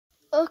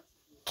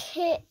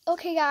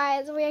Okay,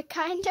 guys, we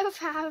kind of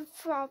have a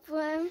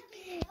problem,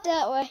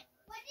 don't we?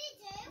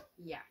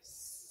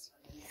 Yes.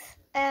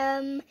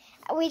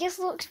 We just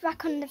looked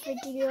back on the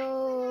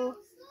video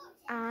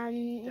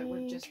and That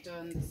we've just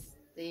done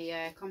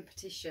the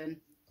competition.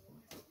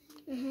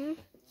 And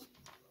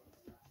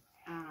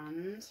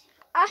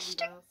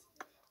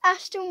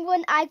Ashton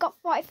won. I got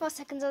 44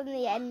 seconds on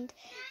the end,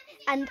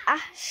 and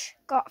Ash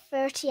got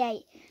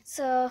 38.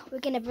 So we're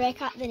gonna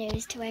break out the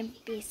news to him.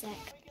 Be a sec.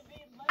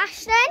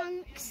 Ashton,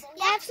 thanks.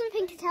 I have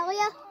something to tell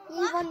you.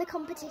 You won the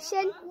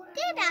competition.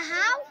 Did I?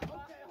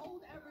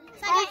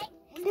 How?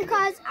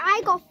 Because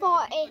I got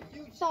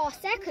 44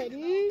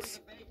 seconds,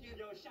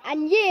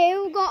 and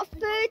you got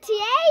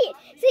 38.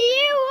 So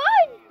you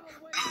won.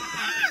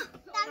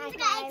 That means I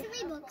got 8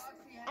 V-Bucks.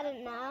 I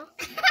don't know.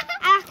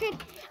 I could,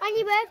 on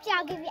your birthday,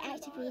 I'll give you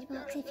 80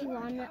 V-Bucks if you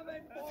want.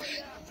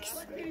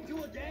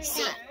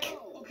 Sick.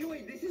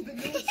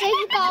 So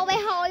you've got all the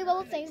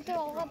horrible things to do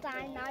all the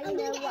time now. You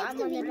know what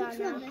I'm on about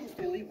now.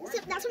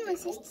 That's what my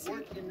sister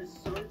said.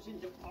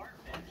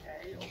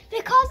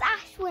 Because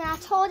Ash, when I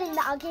told him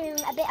that I'll give him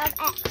a bit of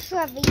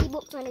extra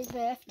V-Bucks on his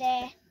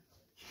birthday,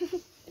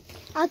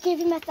 I'll give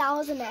him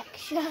 1,000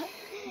 extra.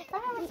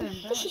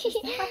 1,000?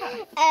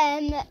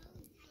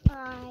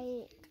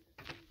 Like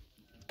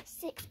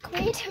 £6.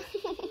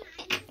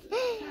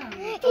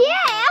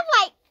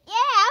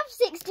 I'm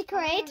 60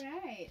 quid.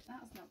 Alright,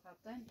 that's not bad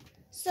then.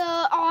 So,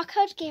 I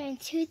could give him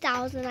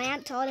 2,000. I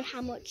haven't told him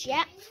how much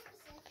yet.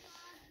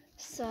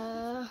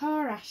 So,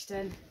 Poor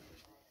Ashton.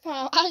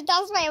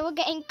 that's why we're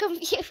getting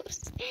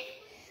confused.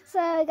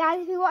 So,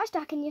 guys, if you watched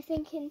that and you're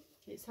thinking,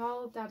 It's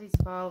all Daddy's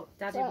fault.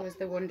 Daddy was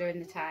the one doing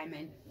the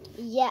timing.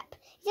 yep.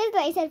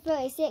 He said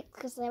 36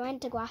 because I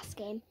went to go ask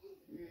him.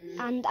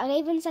 And I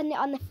even sent it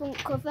on the front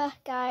cover,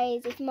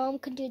 guys. If Mum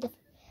could do the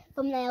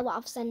thumbnail, what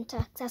I've sent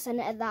her, because I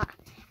sent her that.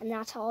 And then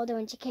I told her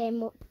when she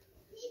came up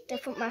to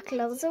put my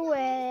clothes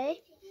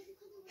away.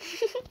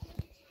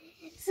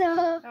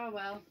 So. Oh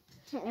well.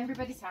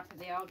 Everybody's happy.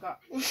 They all got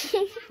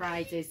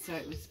prizes, so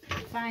it was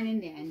fine in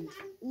the end.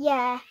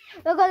 Yeah.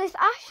 Because if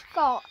Ash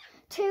got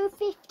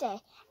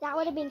 250, that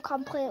would have been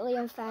completely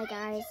unfair,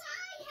 guys.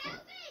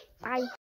 Bye.